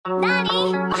Nani?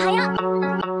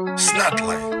 Mahaya?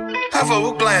 Sladley, have a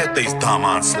look at these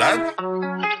dumbass lad.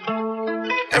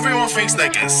 Everyone thinks they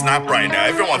can snap right now.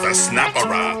 Everyone's a snapper.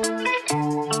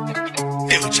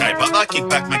 It'll chase, but I kick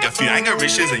back, make a few anger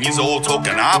wishes, and use all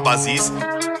talking buzzies.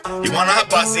 You want our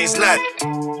buzzies, lad?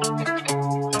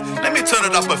 Let me turn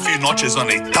it up a few notches on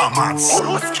these dumbass.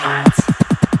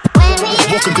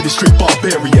 Welcome to the street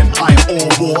barbarian. I am all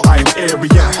war, I am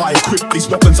area. I equip these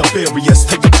weapons are various.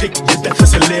 Take a pic, your death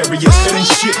is hilarious. It ain't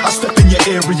shit, I step in your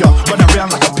area. Run around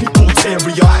like a pit bull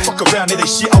terrier. Fuck around, it ain't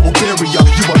shit, I will bury ya.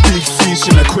 You are big fish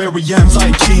in aquariums.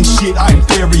 I ain't king shit, I am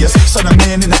various. Son of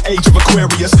man in the age of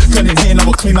Aquarius. Gun in hand, I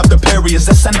will clean up the barriers.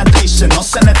 That's sanitation, not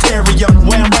sanitarium.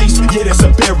 Where I'm raised, yeah, there's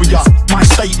a barrier. My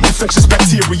state, infectious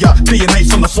bacteria. DNA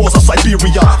from the floors of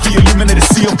Siberia. The illuminated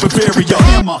sea of Bavaria.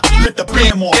 Hammer, let the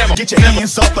bam off. Get your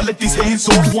hands up, I let these hands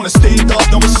off. You wanna stand up,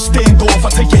 no it's a standoff. I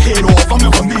take your head off, I'm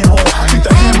never Manhoef. Get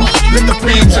the hammer, let the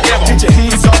bam off. Get your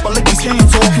hands up, I let these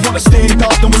hands off. You wanna stand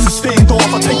up, no it's a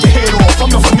standoff. I take your head off, I'm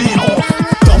never Manhoef.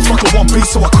 Don't fuck with one beat,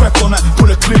 so I crept on it.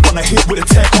 Put a clip on the hip with a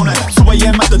tech on it. So I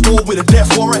am at the door with a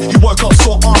death warrant. He woke up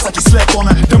sore arms like he slept on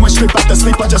it. Then went straight back to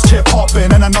sleep, I just kept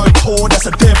hopping. And I know poor, that's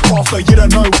a dead prophet. You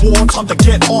don't know war, time to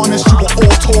get honest. You were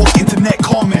all talk, internet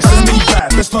comments. It's me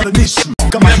bad, that's not an issue.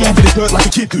 Got my hand in the dirt like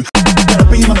a kid do. Got a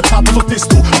beam on the top of a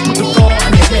pistol. I put the bar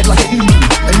on your head like an emu.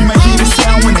 And you may hear the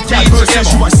sound when the cat bursts.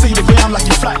 You won't see the ground like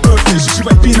you flat earthers. You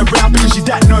ain't been around because you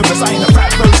that nervous. I ain't a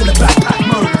rat bird in the backpack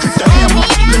mode. Pick the hammer,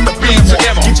 let the bam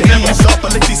off. Get your hands up,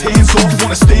 I let these hands off. You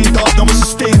wanna stand up, no it's a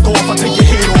standoff. I take your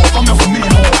head off, I'm never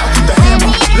Manhoef. Pick the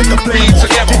hammer, let the bam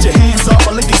off. Get your hands up,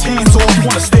 I let these hands off. You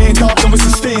wanna stand up, no it's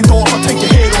a standoff. I take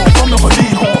your head off, I'm never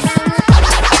Manhoef.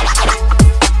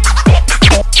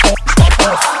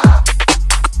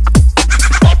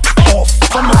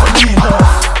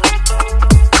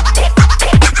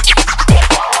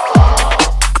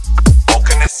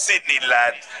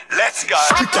 Let's go.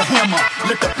 Pick the hammer,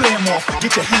 let the blam off.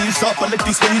 Get your hands up, I let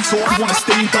these hands off. You wanna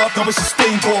stand up, no it's a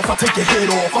standoff. I take your head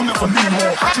off, I'm never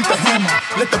Manhoef. Pick the hammer,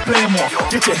 let the blam off.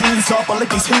 Get your hands up, I let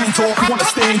these hands off. You wanna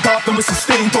stand up, no it's a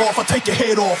standoff. I take your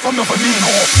head off, I'm never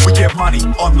Manhoef. We get money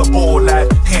on the ball,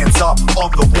 lad. Hands up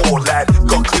on the wall, lad.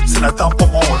 Got clips and I dump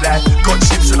them all, lad. Got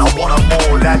chips and I want them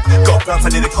all, lad. Got guns, I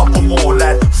need a couple more,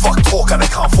 lad. Fuck talk and I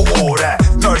come for all that.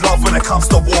 No love when it comes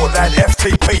to war, lad.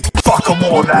 FTP, fuck them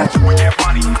all, lad. We get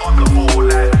money on the ball,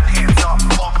 lad. Hands up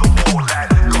on the wall, lad.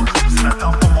 Got clips and I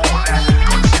dump them all, lad.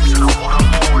 Got chips and I want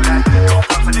them all, lad. Got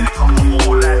guns, I need a couple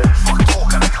more, lad. Fuck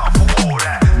talk and I come for all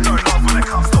that. No love when it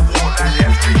comes to war, lad.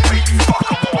 FTP, fuck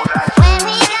them all, lad.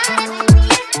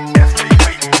 FTP,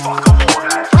 fuck them all,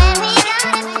 lad.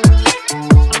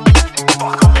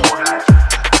 Fuck them all, lad.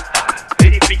 Who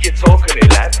do you think you're talking to,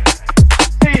 lad?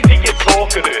 Who do you think you're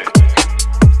talking to?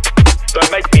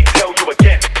 Don't make me tell you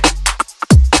again.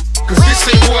 Cause this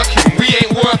ain't working, we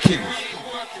ain't working.